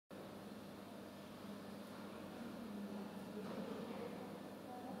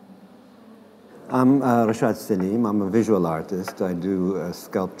I'm Rashad Salim. I'm a visual artist. I do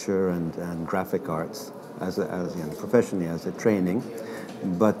sculpture and graphic arts professionally as a training.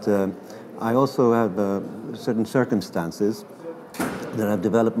 But I also have certain circumstances that have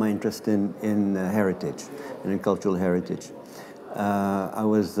developed my interest in heritage and in cultural heritage. I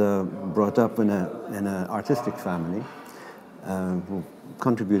was brought up in an artistic family who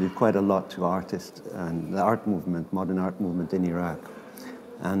contributed quite a lot to artists and the art movement, modern art movement in Iraq.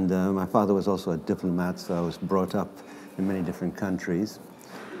 And my father was also a diplomat, so I was brought up in many different countries.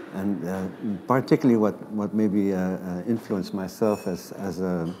 And particularly what maybe influenced myself as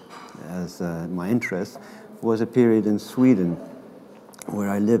my interest was a period in Sweden where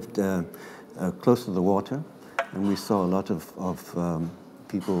I lived close to the water, and we saw a lot of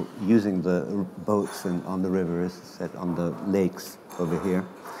people using the boats on the rivers, set on the lakes over here.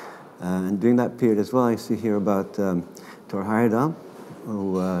 And during that period as well, I used to hear about Thor Heyerdahl,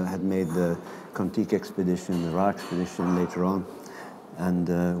 who had made the Kon-Tiki expedition, the Ra expedition later on. And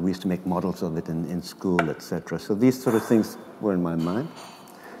we used to make models of it in school, etc. So these sort of things were in my mind.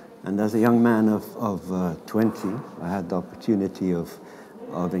 And as a young man of 20, I had the opportunity of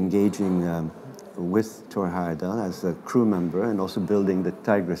engaging with Thor Heyerdahl as a crew member and also building the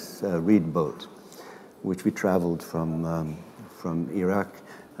Tigris reed boat, which we traveled from Iraq.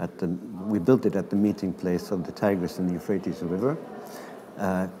 We built it at the meeting place of the Tigris and the Euphrates River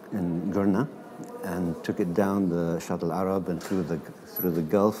in Gurna, and took it down the Shatt al-Arab and through the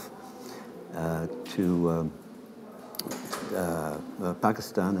Gulf to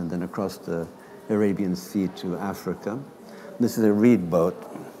Pakistan, and then across the Arabian Sea to Africa. This is a reed boat,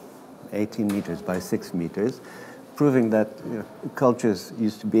 18 meters by 6 meters, proving that cultures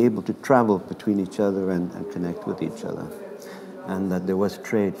used to be able to travel between each other and connect with each other, and that there was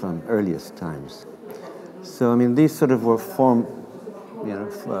trade from earliest times. So, I mean, these sort of were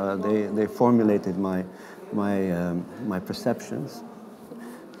they formulated my perceptions,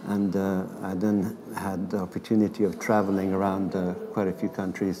 and I then had the opportunity of traveling around quite a few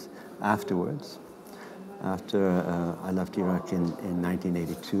countries afterwards. After I left Iraq in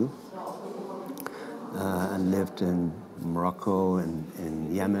 1982, and lived in Morocco and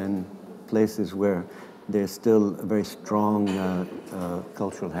in Yemen, places where there's still a very strong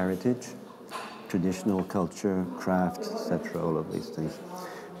cultural heritage, traditional culture, crafts, etc., all of these things.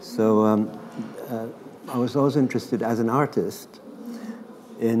 So I was always interested as an artist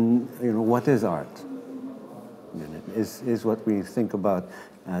in, what is art? Is what we think about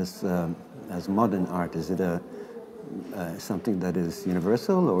as modern art, is it something that is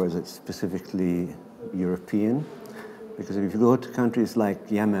universal, or is it specifically European? Because if you go to countries like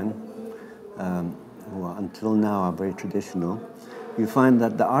Yemen, who until now are very traditional, you find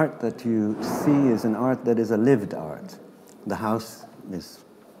that the art that you see is an art that is a lived art. The house is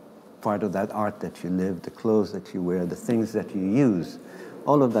part of that art that you live, the clothes that you wear, the things that you use,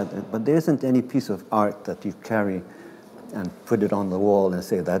 all of that. But there isn't any piece of art that you carry and put it on the wall and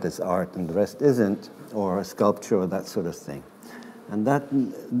say that is art and the rest isn't, or a sculpture or that sort of thing. And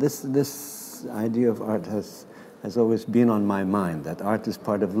this idea of art has always been on my mind, that art is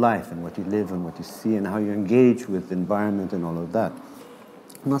part of life and what you live and what you see and how you engage with the environment and all of that.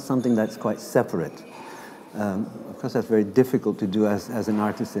 Not something that's quite separate. Of course, that's very difficult to do as an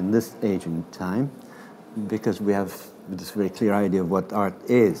artist in this age and time, because we have this very clear idea of what art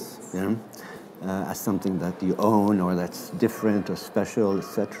is, as something that you own or that's different or special,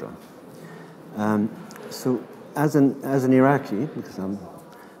 etc. So as an Iraqi, because I'm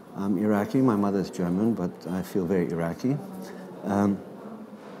Iraqi, my mother's German, but I feel very Iraqi.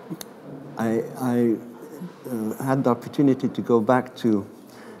 I had the opportunity to go back to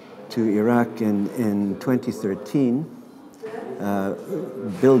Iraq in 2013,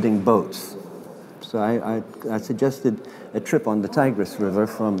 building boats. So I suggested a trip on the Tigris River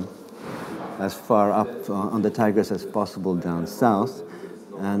from as far up on the Tigris as possible down south,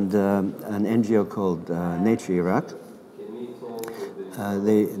 and an NGO called Nature Iraq.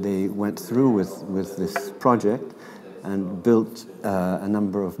 They went through with this project and built a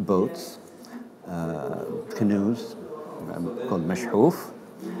number of boats, canoes, called Mashhouf.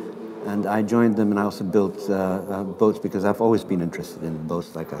 And I joined them, and I also built boats because I've always been interested in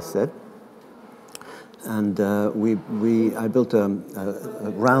boats, like I said. And I built a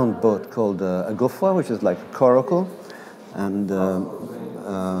round boat called a gufwa, which is like a coracle, and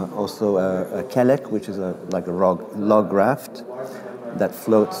also a kelek, which is like a log raft that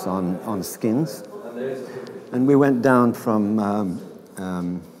floats on skins. And we went down from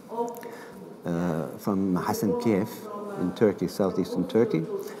Hasankeyf in Turkey, southeastern Turkey,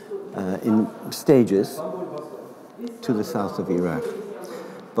 in stages to the south of Iraq.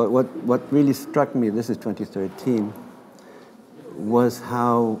 But what really struck me, this is 2013, was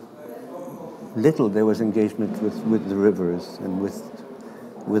how little there was engagement with the rivers and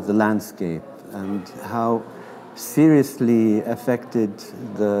with the landscape, and how seriously affected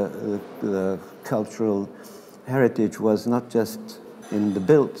the cultural heritage was not just in the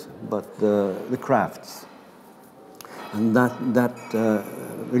built, but the crafts. And that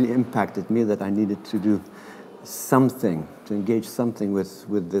really impacted me, that I needed to do something, to engage something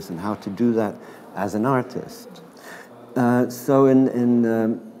with this, and how to do that as an artist. So in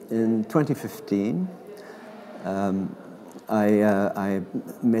 2015, I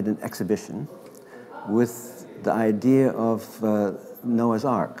made an exhibition with the idea of Noah's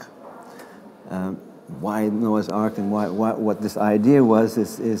Ark. Why Noah's Ark and what this idea was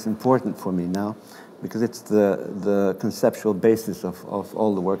is important for me now, because it's the conceptual basis of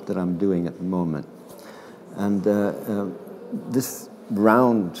all the work that I'm doing at the moment. And this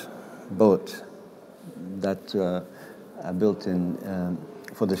round boat that I built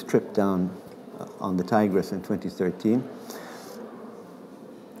for this trip down on the Tigris in 2013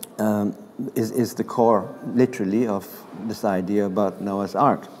 is the core, literally, of this idea about Noah's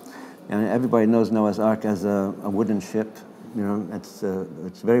Ark. And everybody knows Noah's Ark as a wooden ship. You know,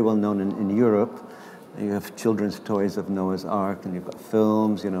 it's very well known in Europe. You have children's toys of Noah's Ark, and you've got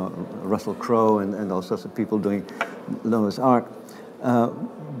films, you know, Russell Crowe and all sorts of people doing Noah's Ark.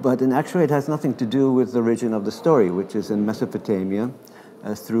 But in actuality, it has nothing to do with the origin of the story, which is in Mesopotamia,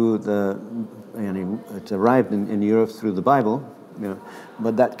 it arrived in Europe through the Bible, you know,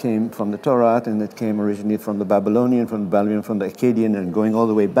 but that came from the Torah, and it came originally from the Babylonian, from the Akkadian, and going all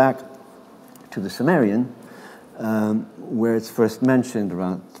the way back to the Sumerian, where it's first mentioned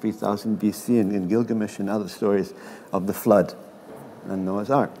around 3000 BC in Gilgamesh and other stories of the flood and Noah's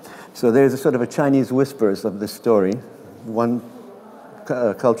Ark. So there's a sort of a Chinese whispers of this story, one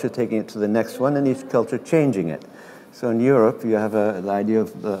culture taking it to the next one, and each culture changing it. So in Europe, you have the idea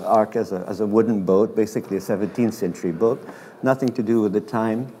of the Ark as a wooden boat, basically a 17th century boat, nothing to do with the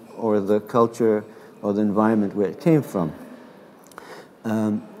time or the culture or the environment where it came from.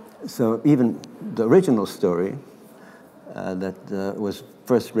 So even the original story that was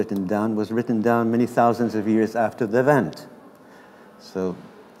first written down was written down many thousands of years after the event. So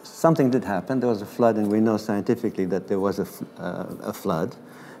something did happen. There was a flood, and we know scientifically that there was a flood,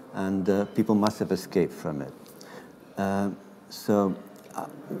 and people must have escaped from it. So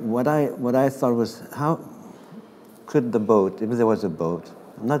what I thought was, how could the boat, if there was a boat,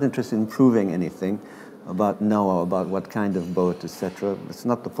 I'm not interested in proving anything about Noah, about what kind of boat, etc. It's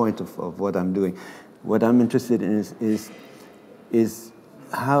not the point of what I'm doing. What I'm interested in is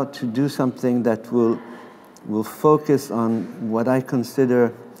how to do something that will focus on what I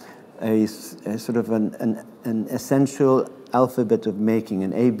consider a sort of an essential alphabet of making,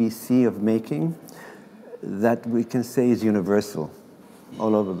 an ABC of making, that we can say is universal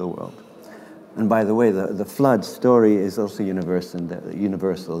all over the world. And by the way, the flood story is also universal.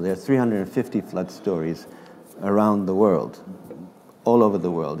 There are 350 flood stories around the world, all over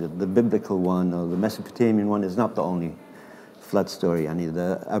the world. The biblical one or the Mesopotamian one is not the only flood story. I mean,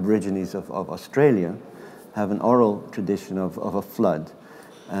 the Aborigines of Australia have an oral tradition of a flood,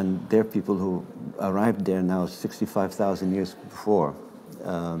 and they're people who arrived there now 65,000 years before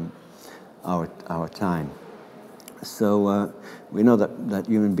our time. So we know that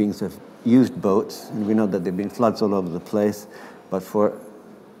human beings have used boats, and we know that there have been floods all over the place. But for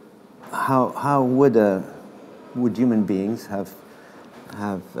how would human beings have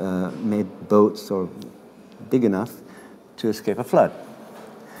made boats or big enough to escape a flood?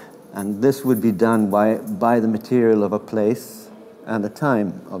 And this would be done by the material of a place and the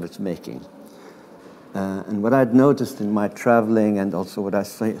time of its making. And what I'd noticed in my traveling, and also what I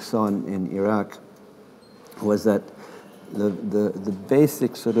saw in Iraq, was that the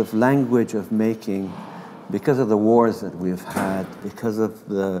basic sort of language of making, because of the wars that we've had, because of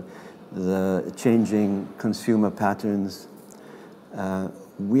the changing consumer patterns,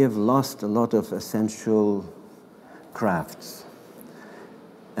 we have lost a lot of essential crafts.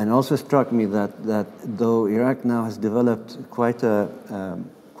 And also struck me that though Iraq now has developed quite a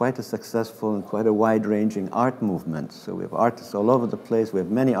successful and quite a wide-ranging art movement, so we have artists all over the place, we have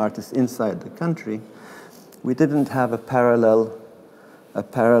many artists inside the country, we didn't have a parallel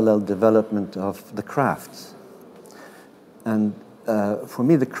development of the crafts. And for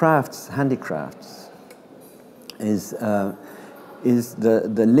me, the crafts, handicrafts, is the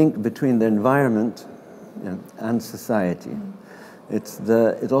link between the environment and society.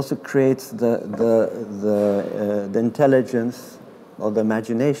 It also creates the intelligence or the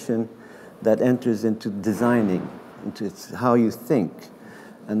imagination that enters into designing, into how you think.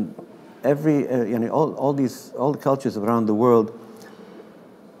 And every, all the cultures around the world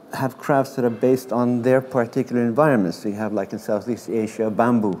have crafts that are based on their particular environments. So you have, like in Southeast Asia, a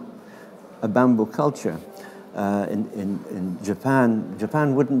bamboo culture. In Japan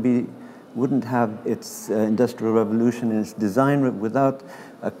wouldn't have its industrial revolution and its design without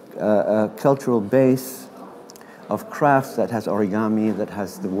a cultural base of crafts that has origami, that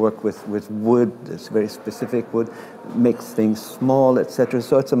has the work with wood, it's very specific wood, makes things small, etc.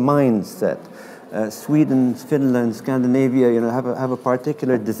 So it's a mindset. Sweden, Finland, Scandinavia, have a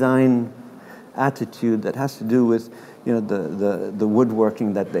particular design attitude that has to do with, the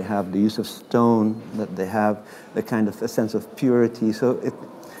woodworking that they have, the use of stone that they have, the kind of a sense of purity. So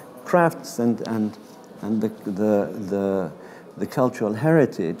crafts and the cultural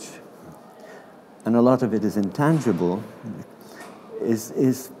heritage, and a lot of it is intangible,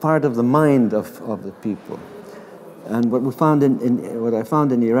 is part of the mind of the people. And what we found what I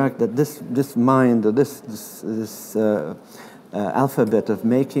found in Iraq, that this mind, or this alphabet of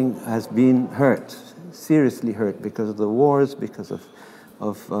making has been hurt, seriously hurt, because of the wars, because of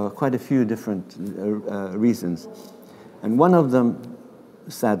quite a few different reasons. And one of them,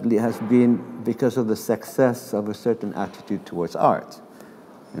 sadly, has been because of the success of a certain attitude towards art.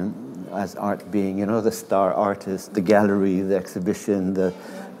 As art being, the star artist, the gallery, the exhibition, the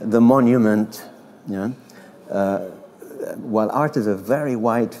monument. While art is a very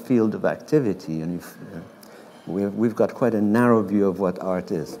wide field of activity, and we've got quite a narrow view of what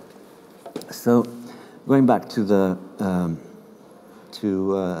art is. So, going back to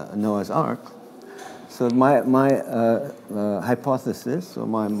Noah's Ark. So my hypothesis, or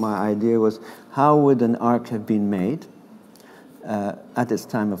my idea was, how would an ark have been made at its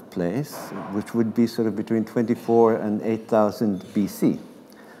time of place, which would be sort of between 24 and 8,000 BC,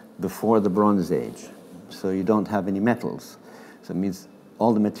 before the Bronze Age. So you don't have any metals. So it means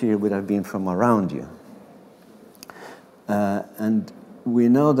all the material would have been from around you. And we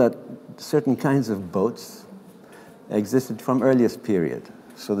know that certain kinds of boats existed from earliest period.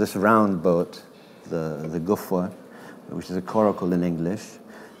 So this round boat, the gufwa, which is a coracle in English,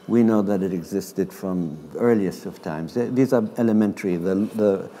 we know that it existed from earliest of times. These are elementary,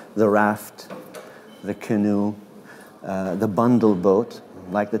 the raft, the canoe, the bundle boat,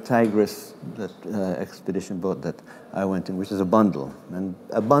 like the Tigris expedition boat that I went in, which is a bundle. And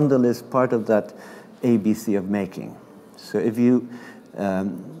a bundle is part of that ABC of making. So if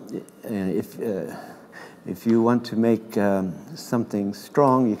you want to make something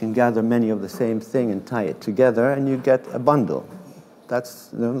strong, you can gather many of the same thing and tie it together, and you get a bundle. That's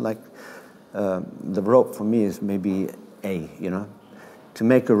like the rope for me is maybe to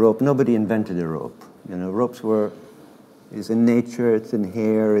make a rope. Nobody invented a rope. Ropes is in nature. It's in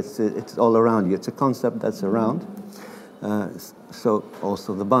hair. It's all around you. It's a concept that's around. So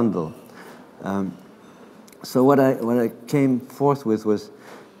also the bundle. So what I came forth with was,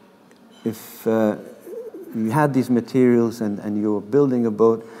 if you had these materials and you were building a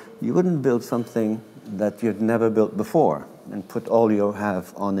boat, you wouldn't build something that you'd never built before and put all you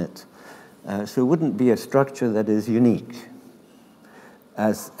have on it. So it wouldn't be a structure that is unique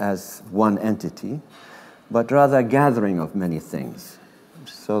as one entity, but rather a gathering of many things.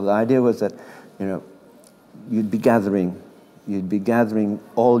 So the idea was that, you'd be gathering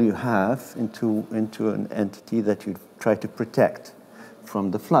all you have into an entity that you'd try to protect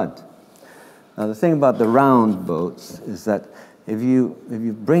from the flood. Now the thing about the round boats is that if you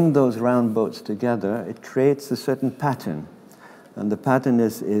bring those round boats together, it creates a certain pattern, and the pattern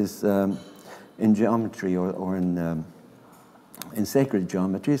is in geometry or in sacred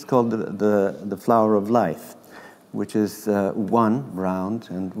geometry. It's called the flower of life, which is one round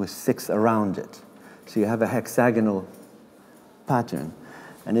and with 6 around it. So you have a hexagonal pattern,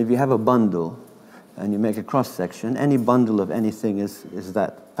 and if you have a bundle and you make a cross section, any bundle of anything is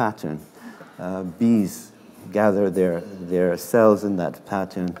that pattern. Bees gather their cells in that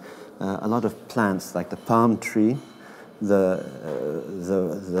pattern. A lot of plants, like the palm tree,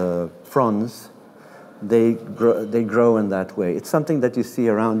 the fronds, they grow in that way. It's something that you see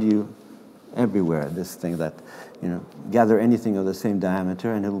around you everywhere. This thing that gather anything of the same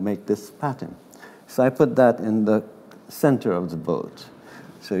diameter and it will make this pattern. So I put that in the center of the boat.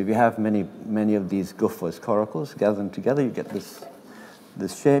 So if you have many of these gufwas, coracles, gather them together, you get this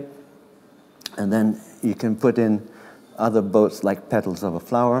shape. And then you can put in other boats like petals of a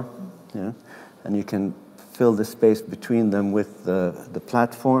flower, and you can fill the space between them with the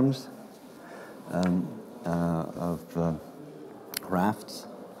platforms of rafts,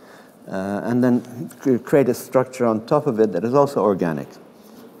 and then create a structure on top of it that is also organic.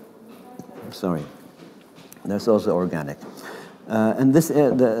 That's also organic. And this,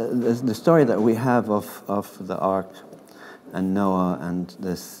 the story that we have of the Ark and Noah and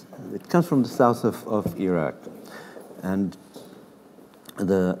this, it comes from the south of Iraq. And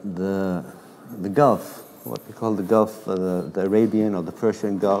the Gulf, what we call the Gulf, the Arabian or the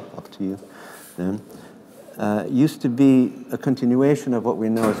Persian Gulf, up to you, then, used to be a continuation of what we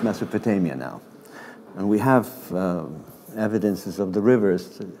know as Mesopotamia now. And we have evidences of the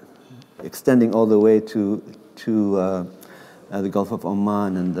rivers extending all the way to the Gulf of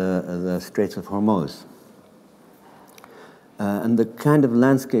Oman and the Straits of Hormuz. And the kind of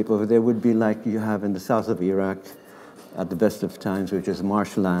landscape over there would be like you have in the south of Iraq at the best of times, which is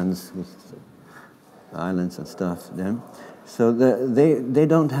marshlands with islands and stuff there. So they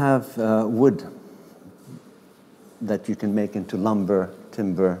don't have wood that you can make into lumber,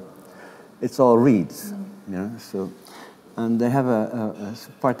 timber. It's all reeds, you know. So, and they have a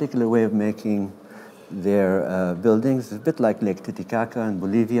particular way of making their buildings. It's a bit like Lake Titicaca in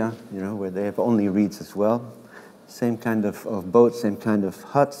Bolivia, you know, where they have only reeds as well. Same kind of boats, same kind of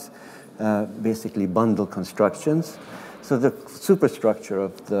huts, basically bundle constructions. So the superstructure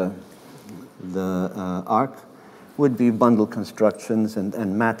of the Ark would be bundle constructions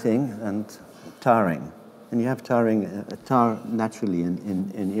and matting and tarring. And you have tar naturally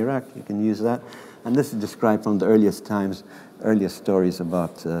in Iraq. You can use that. And this is described from the earliest times, earliest stories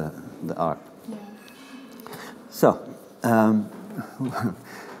about the Ark. Yeah. So,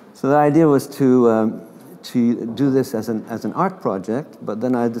 so the idea was to do this as an art project, but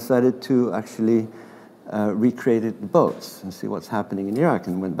then I decided to actually recreate it in boats and see what's happening in Iraq,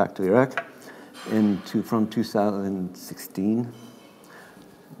 and went back to Iraq from 2016.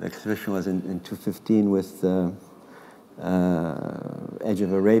 The exhibition was in 2015 with Edge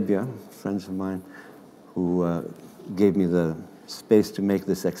of Arabia, friends of mine, who gave me the space to make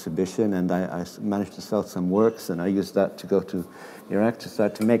this exhibition, and I managed to sell some works, and I used that to go to Iraq to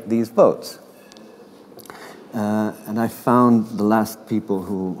start to make these boats. And I found the last people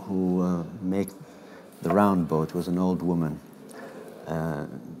who make the round boat. It was an old woman,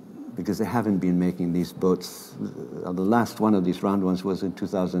 because they haven't been making these boats. The last one of these round ones was in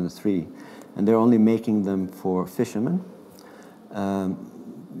 2003, and they're only making them for fishermen,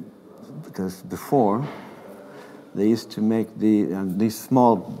 because before they used to make these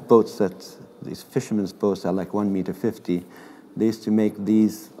small boats these fishermen's boats are like 1.50 meters. They used to make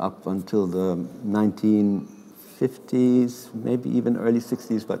these up until the 1950s, maybe even early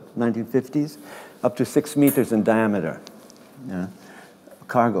 60s, but 1950s, up to 6 meters in diameter. Yeah.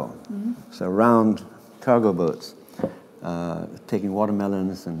 Cargo, so round cargo boats, taking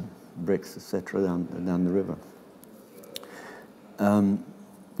watermelons and bricks, etc., down the river.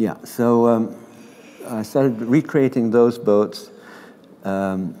 Yeah, so I started recreating those boats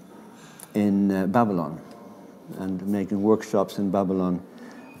in Babylon, and making workshops in Babylon,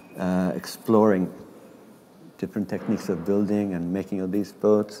 exploring different techniques of building and making of these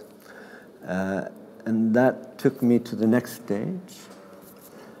boats. And that took me to the next stage,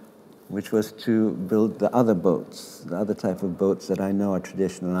 which was to build the other boats, the other type of boats that I know are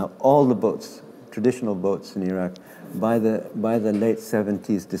traditional. Now, all the boats, traditional boats in Iraq, by the late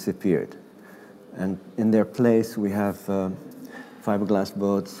 70s disappeared. And in their place, we have fiberglass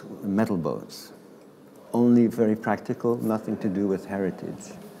boats, metal boats. Only very practical, nothing to do with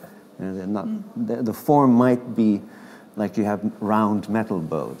heritage. You know, they're not, the form might be like you have round metal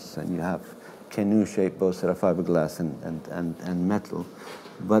boats, and you have canoe-shaped boats that are fiberglass and metal.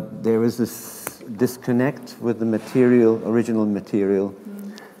 But there is this disconnect with the material, original material.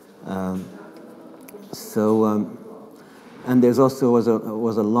 And there's also was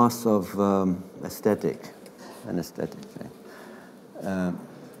a loss of aesthetic. And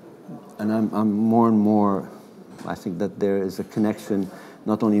I'm more and more, I think that there is a connection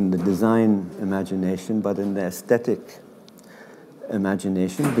not only in the design imagination, but in the aesthetic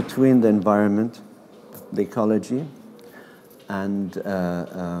imagination between the environment, the ecology, and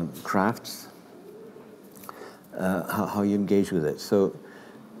crafts, how you engage with it. So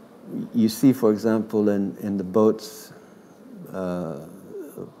you see, for example, in the boats,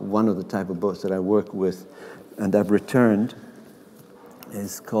 one of the type of boats that I work with and I've returned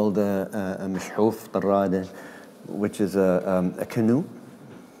is called a mishhouf tarrade, which is a canoe,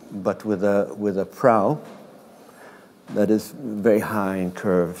 but with a prow that is very high and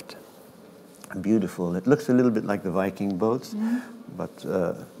curved, beautiful. It looks a little bit like the Viking boats, but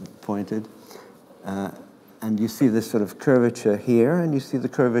pointed. And you see this sort of curvature here, and you see the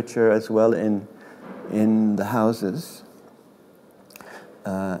curvature as well in the houses.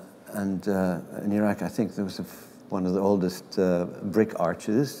 And in Iraq, I think there was one of the oldest brick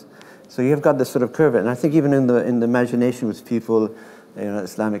arches, So you've got this sort of curve, and I think even in the imagination with people,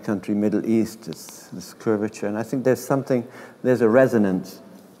 Islamic country, Middle East, it's this curvature, and I think there's a resonance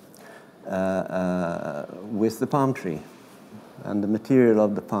with the palm tree and the material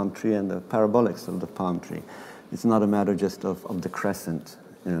of the palm tree and the parabolics of the palm tree. It's not a matter just of the crescent,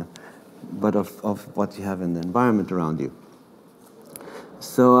 but of what you have in the environment around you.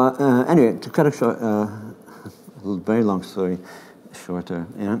 So anyway, to cut a short, very long story shorter,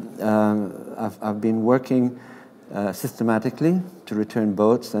 I've been working systematically to return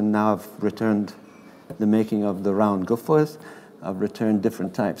boats, and now I've returned the making of the round gufwas. I've returned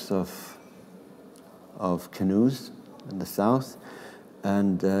different types of canoes in the south,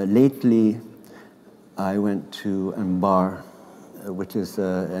 and lately I went to Anbar, which is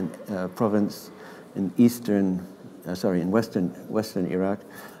a province in western Iraq,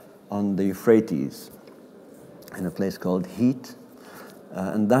 on the Euphrates, in a place called Heat,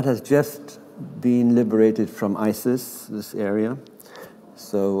 and that has just been liberated from ISIS, this area.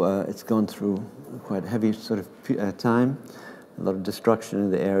 So it's gone through quite a heavy sort of time, a lot of destruction in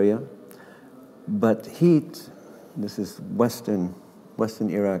the area. But Heat, this is western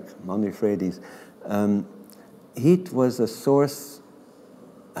Iraq, on the Euphrates. Heat was a source,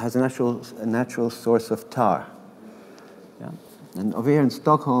 has a natural source of tar. Yeah. And over here in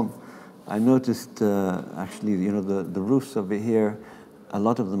Stockholm, I noticed actually, the roofs over here, a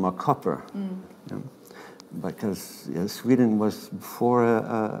lot of them are copper. Because Sweden was before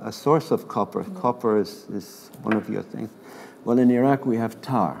a source of copper. Copper is one of your things. Well, in Iraq we have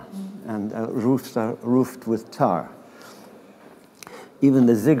tar, and roofs are roofed with tar. Even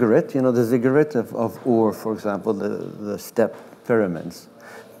the ziggurat, the ziggurat of Ur, for example, the step pyramids,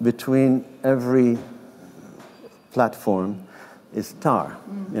 between every platform is tar,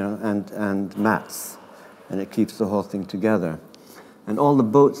 and mats, and it keeps the whole thing together. And all the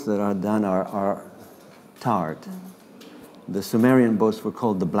boats that are done are tarred. The Sumerian boats were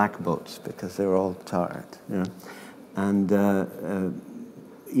called the black boats because they were all tarred. And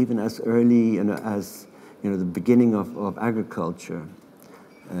even as early as the beginning of agriculture,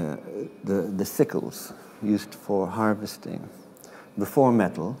 the sickles used for harvesting before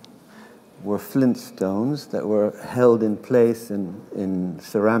metal were flint stones that were held in place in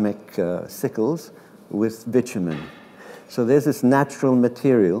ceramic sickles with bitumen. So there's this natural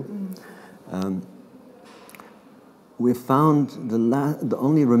material. We found the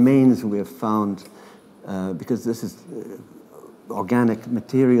only remains we have found, because this is organic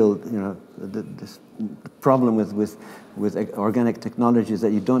material. The problem with organic technology is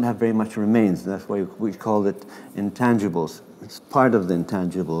that you don't have very much remains. That's why we call it intangibles. It's part of the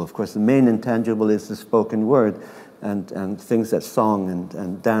intangible. Of course, the main intangible is the spoken word, and things that song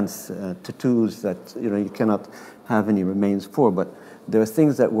and dance, tattoos that you cannot have any remains for. But there are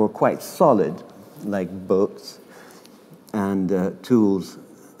things that were quite solid, like boats and tools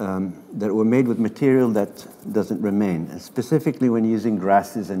that were made with material that doesn't remain. And specifically when using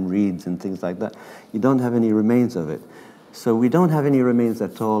grasses and reeds and things like that, you don't have any remains of it. So we don't have any remains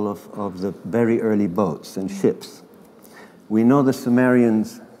at all of the very early boats and ships. We know the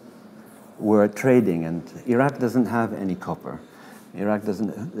Sumerians were trading, and Iraq doesn't have any copper. Iraq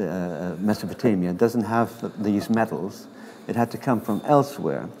doesn't, Mesopotamia doesn't have these metals. It had to come from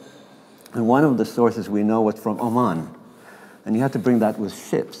elsewhere. And one of the sources we know was from Oman. And you had to bring that with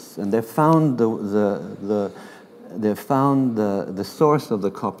ships. And they found the source of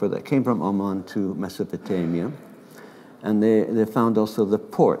the copper that came from Oman to Mesopotamia. And they found also the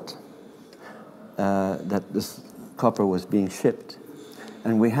port that this copper was being shipped.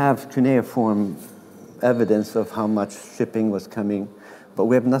 And we have cuneiform evidence of how much shipping was coming, but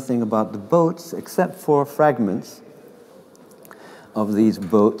we have nothing about the boats except for fragments of these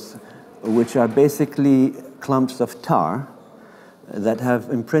boats, which are basically clumps of tar that have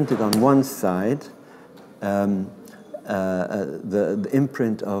imprinted on one side the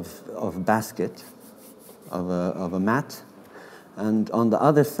imprint of basket, of a mat, and on the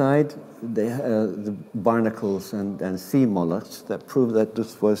other side the barnacles and sea mollusks that prove that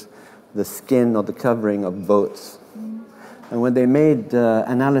this was the skin or the covering of boats. And when they made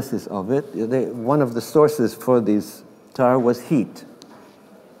analysis of it, one of the sources for these tar was heat.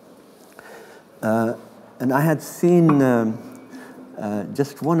 And I had seen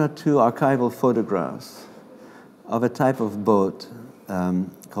just one or two archival photographs of a type of boat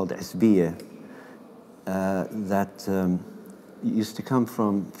called Esbiye that used to come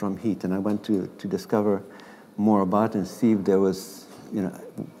from heat. And I went to discover more about it and see if there was,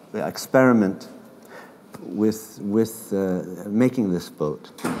 experiment with making this boat.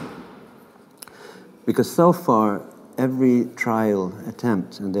 Because so far, every trial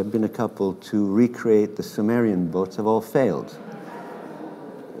attempt, and there have been a couple, to recreate the Sumerian boats have all failed.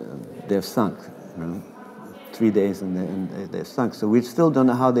 They've sunk, 3 days and they've sunk. So we still don't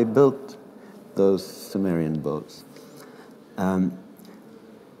know how they built those Sumerian boats.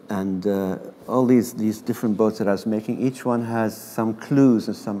 All these different boats that I was making, each one has some clues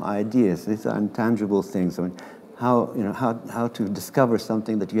and some ideas. These are intangible things. I mean, how to discover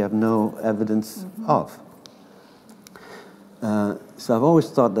something that you have no evidence of. So I've always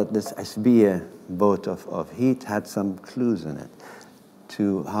thought that this Asbiya boat of heat had some clues in it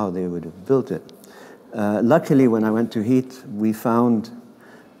to how they would have built it. Luckily, when I went to Heat, we found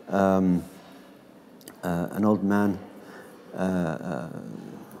an old man,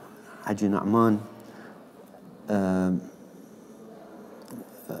 Haji Na'man,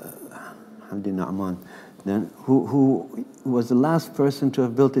 Hamdi Na'man, then, who was the last person to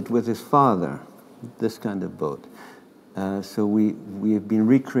have built it with his father, this kind of boat. So we have been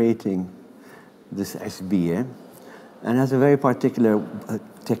recreating this Asbiya, and has a very particular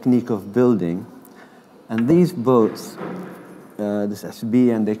technique of building. And these boats, this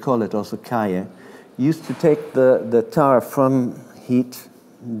Asbiya, and they call it also Kaya, used to take the tar from Heat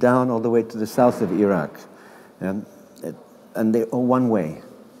down all the way to the south of Iraq, and they are one way.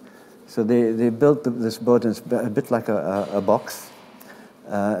 So they built this boat, and it's a bit like a box.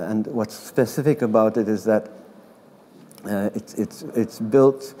 And what's specific about it is that it's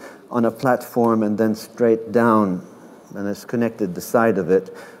built on a platform and then straight down, and it's connected the side of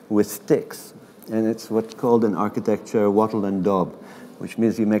it with sticks. And it's what's called in architecture wattle and daub, which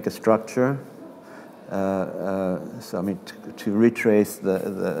means you make a structure. So I mean, to retrace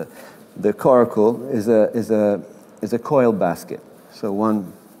the coracle is a coil basket. So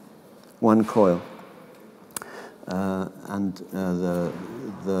one coil, and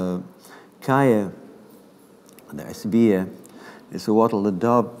the kaya, the Asbiya, is a wattle and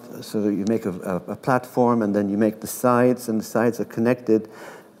daub. So you make a platform, and then you make the sides, and the sides are connected,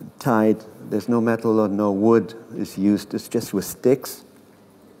 tied. There's no metal or no wood is used. It's just with sticks,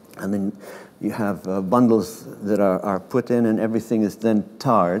 and then you have bundles that are put in, and everything is then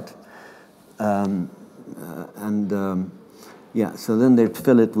tarred. Yeah, so then they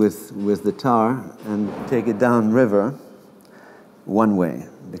fill it with the tar and take it down river one way,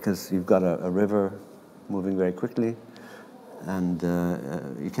 because you've got a river moving very quickly, and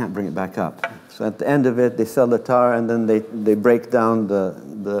you can't bring it back up. So at the end of it, they sell the tar, and then they break down the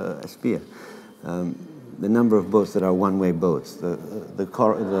Asbiya. The number of boats that are one-way boats, the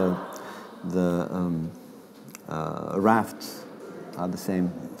rafts are the same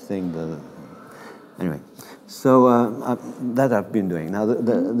thing. Anyway, so that I've been doing. Now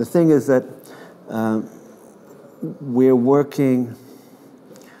the thing is that we're working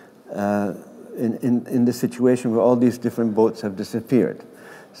in the situation where all these different boats have disappeared.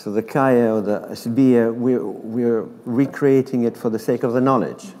 So the Kaya or the Asbiya, we're recreating it for the sake of the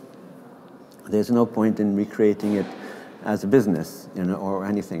knowledge. There's no point in recreating it as a business, or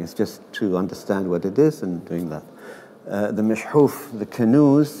anything. It's just to understand what it is and doing that. The mishhuf, the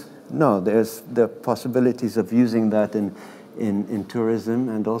canoes, no, there's the possibilities of using that in tourism,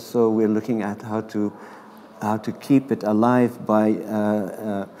 and also we're looking at how to keep it alive by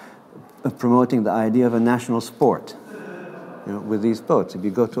promoting the idea of a national sport, with these boats. If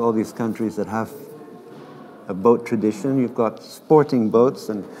you go to all these countries that have a boat tradition, you've got sporting boats,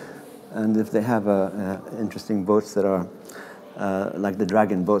 and if they have interesting boats that are like the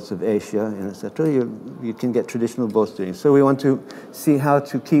dragon boats of Asia, etc., you can get traditional boats doing. So we want to see how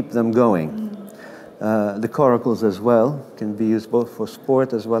to keep them going. The coracles as well can be used both for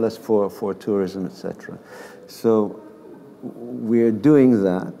sport as well as for tourism, etc. So we're doing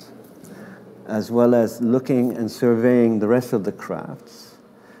that, as well as looking and surveying the rest of the crafts,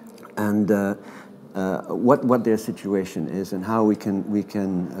 and what their situation is, and how we can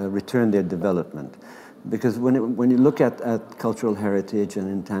return their development. Because when you look at cultural heritage and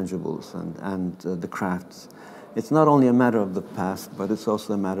intangibles and the crafts, it's not only a matter of the past, but it's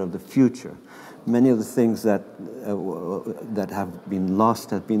also a matter of the future. Many of the things that have been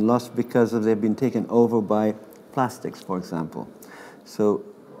lost because they've been taken over by plastics, for example. So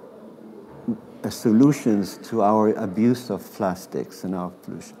solutions to our abuse of plastics and our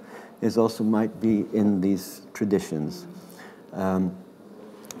pollution is also might be in these traditions.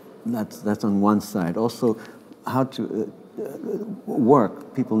 That's on one side. Also, how to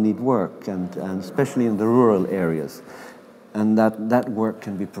work. People need work, and especially in the rural areas, and that work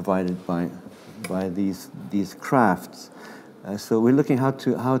can be provided by these crafts. So we're looking how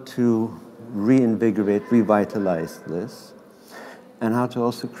to reinvigorate, revitalize this, and how to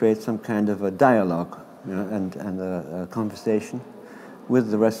also create some kind of a dialogue you know, and a conversation with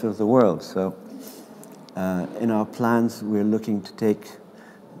the rest of the world. So in our plans, we're looking to take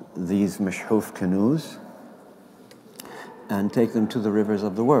these mashhouf canoes and take them to the rivers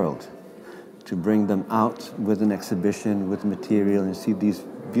of the world, to bring them out with an exhibition, with material, and see these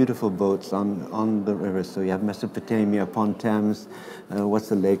beautiful boats on the rivers. So you have Mesopotamia upon Thames. What's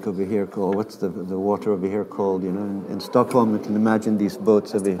the lake over here called? What's the water over here called? You know, in Stockholm, you can imagine these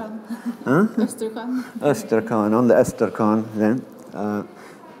boats over here. Huh? Österkan, on the Österkan then.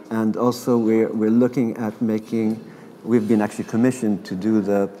 And also we're looking at making, we've been actually commissioned to do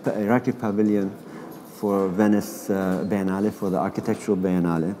the Iraqi pavilion for Venice Biennale, for the Architectural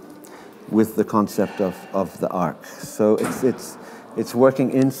Biennale, with the concept of the arc. So it's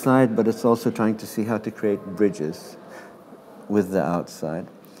working inside, but it's also trying to see how to create bridges with the outside.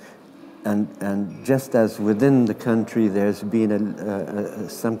 And just as within the country there's been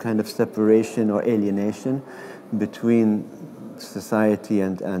some kind of separation or alienation between society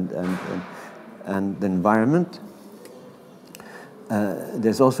and the environment,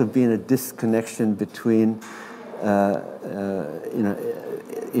 there's also been a disconnection between you know,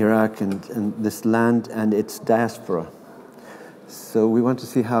 Iraq and this land and its diaspora. So we want to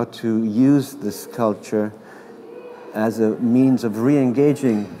see how to use this culture as a means of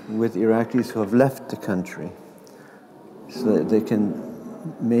re-engaging with Iraqis who have left the country, so that they can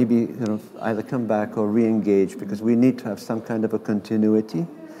maybe, you know, either come back or re-engage, because we need to have some kind of a continuity.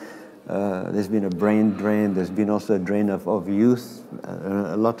 There's been a brain drain, there's been also a drain of youth.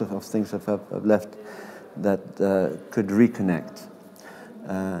 A lot of things have left that could reconnect.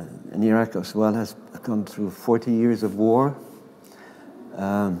 And Iraq as well has gone through 40 years of war.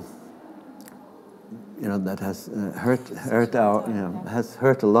 You know, that has hurt our, you know, has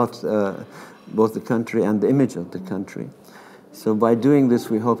hurt a lot, both the country and the image of the country. So by doing this,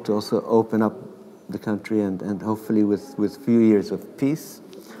 we hope to also open up the country and hopefully with few years of peace,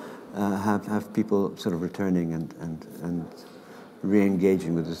 have people sort of returning and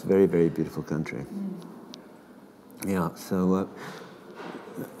re-engaging with this very, very beautiful country. Yeah, so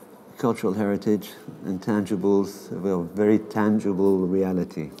cultural heritage, intangibles, well, very tangible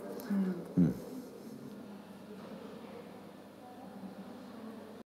reality.